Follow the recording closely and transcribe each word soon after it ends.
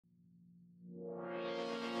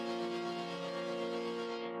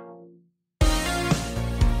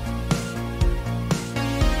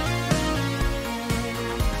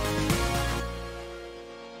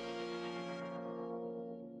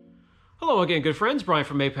Hello again, good friends. Brian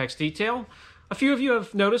from Apex Detail. A few of you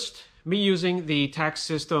have noticed me using the TAC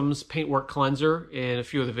Systems Paintwork Cleanser in a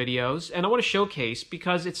few of the videos, and I want to showcase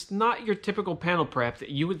because it's not your typical panel prep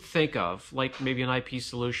that you would think of, like maybe an IP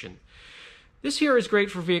solution. This here is great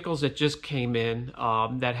for vehicles that just came in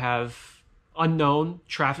that have unknown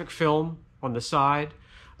traffic film on the side,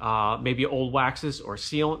 maybe old waxes or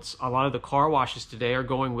sealants. A lot of the car washes today are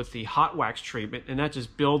going with the hot wax treatment, and that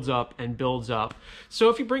just builds up and builds up. So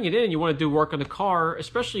if you bring it in and you want to do work on the car,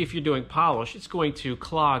 especially if you're doing polish, it's going to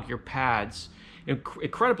clog your pads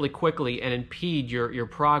incredibly quickly and impede your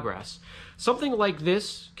progress. Something like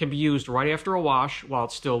this can be used right after a wash while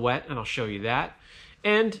it's still wet, and I'll show you that.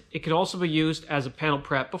 And it can also be used as a panel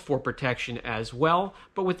prep before protection as well.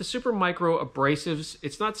 But with the super micro abrasives,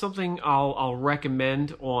 it's not something I'll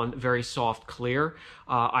recommend on very soft clear.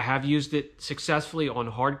 I have used it successfully on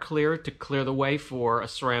hard clear to clear the way for a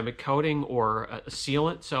ceramic coating or a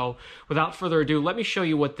sealant. So without further ado, let me show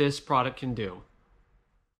you what this product can do.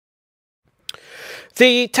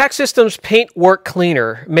 The TAC Systems Paintwork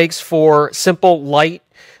Cleaner makes for simple, light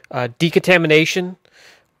decontamination,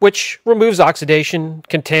 which removes oxidation,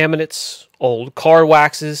 contaminants, old car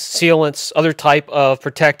waxes, sealants, other type of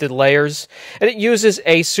protected layers, and it uses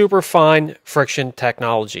a superfine friction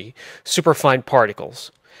technology, superfine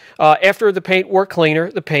particles. After the Paintwork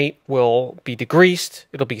Cleaner, the paint will be degreased,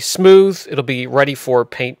 it'll be smooth, it'll be ready for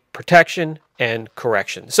paint protection and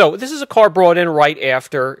correction. So this is a car brought in right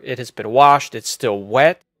after it has been washed, it's still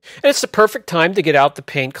wet, and it's the perfect time to get out the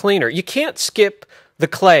paint cleaner. You can't skip the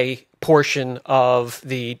clay portion of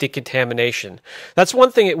the decontamination. That's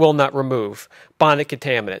one thing it will not remove, bonded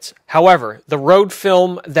contaminants. However, the road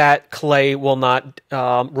film that clay will not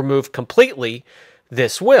remove completely,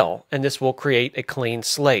 this will, and this will create a clean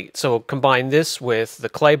slate. So combine this with the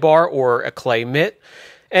clay bar or a clay mitt,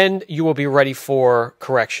 and you will be ready for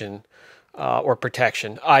correction or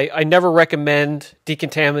protection. I never recommend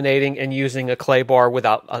decontaminating and using a clay bar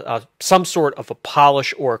without some sort of a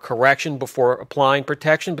polish or a correction before applying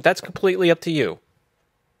protection, but that's completely up to you.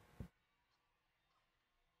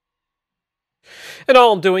 And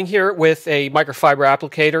all I'm doing here with a microfiber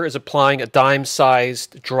applicator is applying a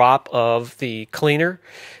dime-sized drop of the cleaner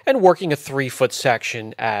and working a 3-foot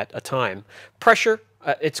section at a time. Pressure,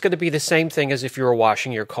 it's going to be the same thing as if you were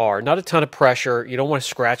washing your car. Not a ton of pressure. You don't want to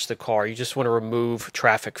scratch the car. You just want to remove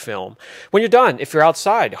traffic film. When you're done, if you're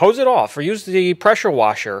outside, hose it off or use the pressure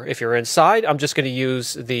washer. If you're inside, I'm just going to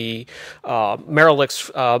use the Merilix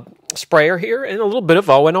sprayer here and a little bit of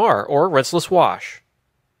O&R or rinseless wash.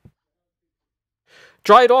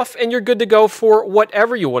 Dry it off and you're good to go for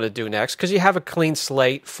whatever you want to do next because you have a clean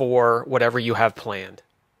slate for whatever you have planned.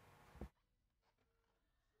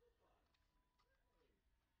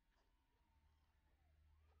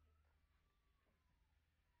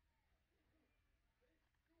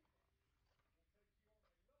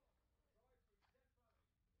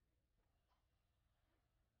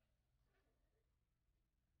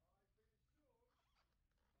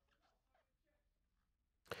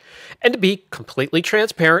 And to be completely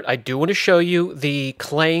transparent, I do want to show you the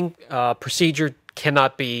claying procedure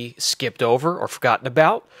cannot be skipped over or forgotten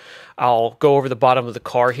about. I'll go over the bottom of the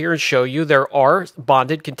car here and show you there are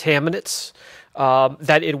bonded contaminants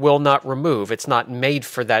that it will not remove. It's not made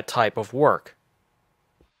for that type of work.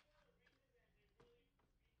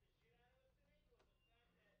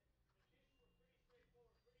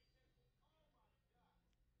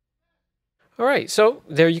 All right, so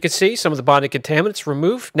there you can see some of the bonded contaminants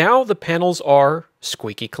removed. Now the panels are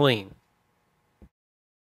squeaky clean.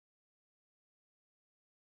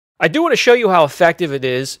 I do want to show you how effective it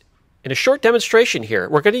is in a short demonstration here.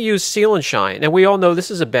 We're going to use Seal and Shine, and we all know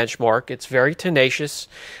this is a benchmark. It's very tenacious.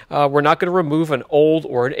 We're not going to remove an old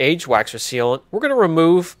or an aged wax or sealant. We're going to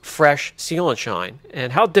remove fresh Seal and Shine,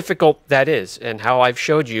 and how difficult that is, and how I've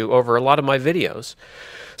showed you over a lot of my videos.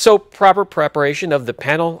 So proper preparation of the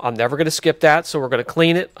panel, I'm never going to skip that, so we're going to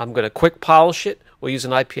clean it. I'm going to quick polish it. We'll use an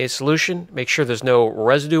IPA solution, make sure there's no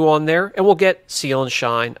residue on there, and we'll get Seal and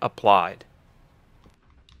Shine applied.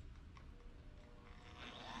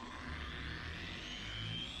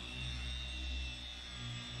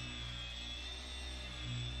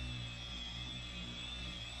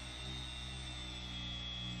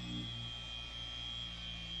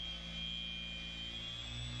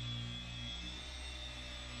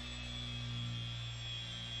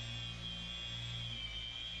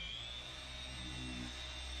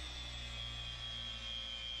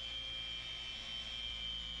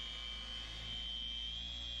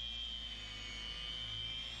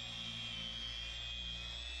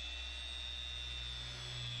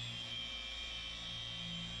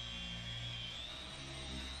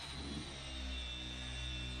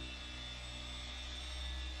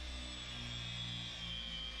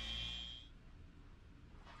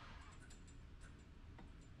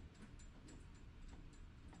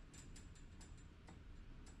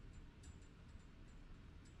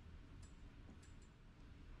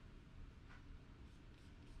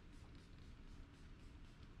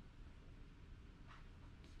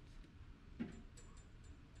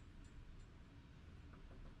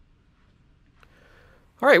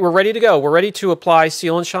 All right, we're ready to go. We're ready to apply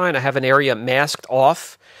Seal and Shine. I have an area masked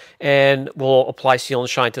off, and we'll apply Seal and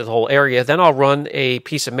Shine to the whole area. Then I'll run a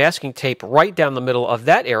piece of masking tape right down the middle of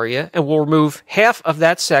that area, and we'll remove half of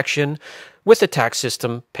that section with the TAC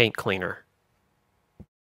system paint cleaner.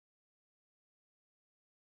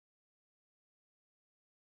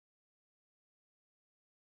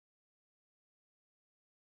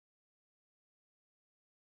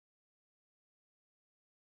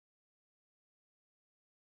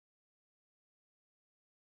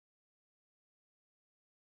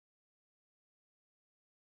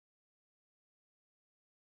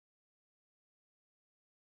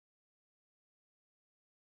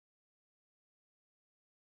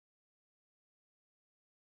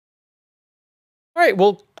 All right,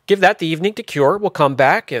 we'll give that the evening to cure. We'll come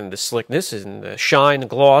back, and the slickness and the shine and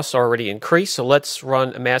gloss already increased. So let's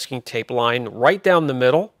run a masking tape line right down the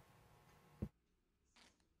middle.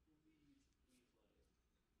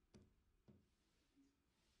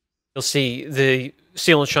 You'll see the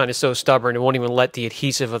Seal and Shine is so stubborn, it won't even let the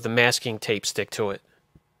adhesive of the masking tape stick to it.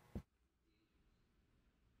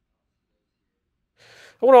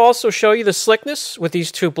 I want to also show you the slickness with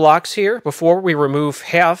these two blocks here before we remove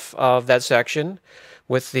half of that section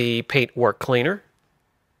with the Paintwork Cleaner.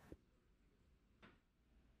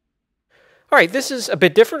 All right, this is a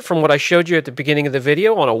bit different from what I showed you at the beginning of the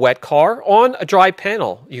video on a wet car. On a dry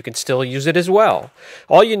panel, you can still use it as well.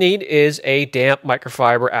 All you need is a damp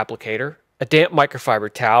microfiber applicator, a damp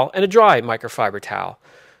microfiber towel, and a dry microfiber towel.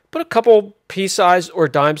 Put a couple pea-sized or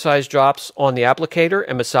dime-sized drops on the applicator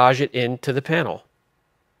and massage it into the panel.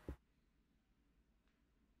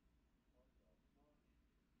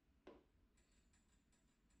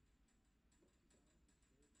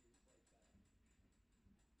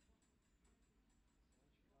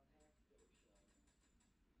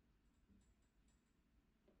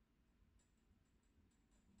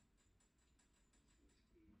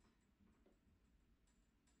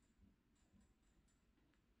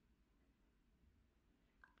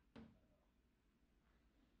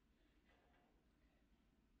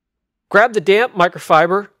 Grab the damp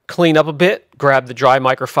microfiber, clean up a bit, grab the dry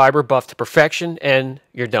microfiber, buff to perfection, and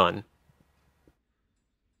you're done.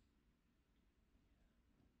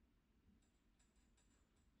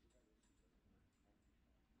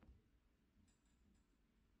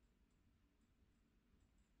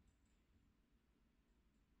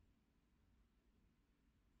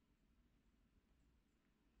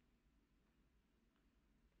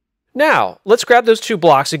 Now, let's grab those two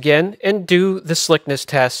blocks again and do the slickness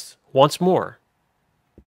test once more.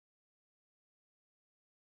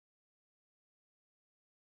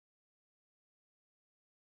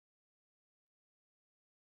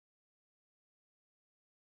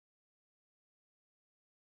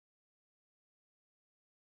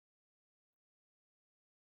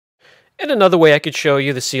 And another way I could show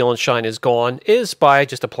you the Seal and Shine is gone is by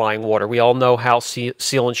just applying water. We all know how Seal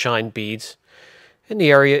and Shine beads, and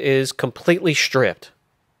the area is completely stripped.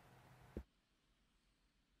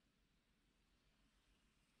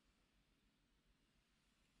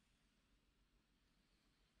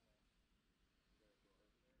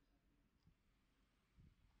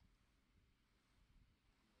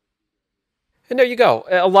 And there you go.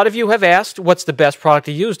 A lot of you have asked what's the best product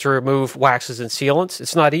to use to remove waxes and sealants.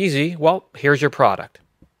 It's not easy. Well, here's your product.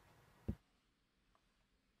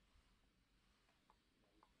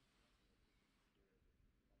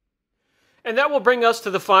 And that will bring us to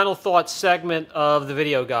the final thoughts segment of the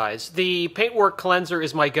video, guys. The Paintwork Cleanser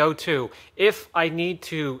is my go-to if I need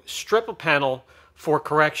to strip a panel for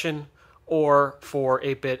correction or for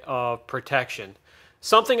a bit of protection.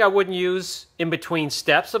 Something I wouldn't use in between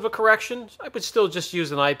steps of a correction, I would still just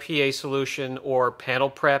use an IPA solution or panel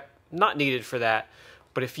prep, not needed for that.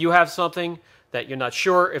 But if you have something that you're not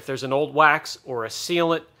sure if there's an old wax or a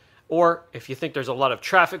sealant, or if you think there's a lot of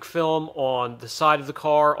traffic film on the side of the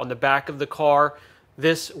car, on the back of the car,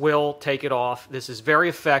 this will take it off. This is very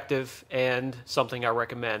effective and something I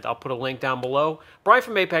recommend. I'll put a link down below. Brian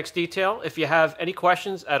from Apex Detail. If you have any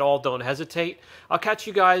questions at all, don't hesitate. I'll catch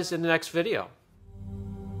you guys in the next video.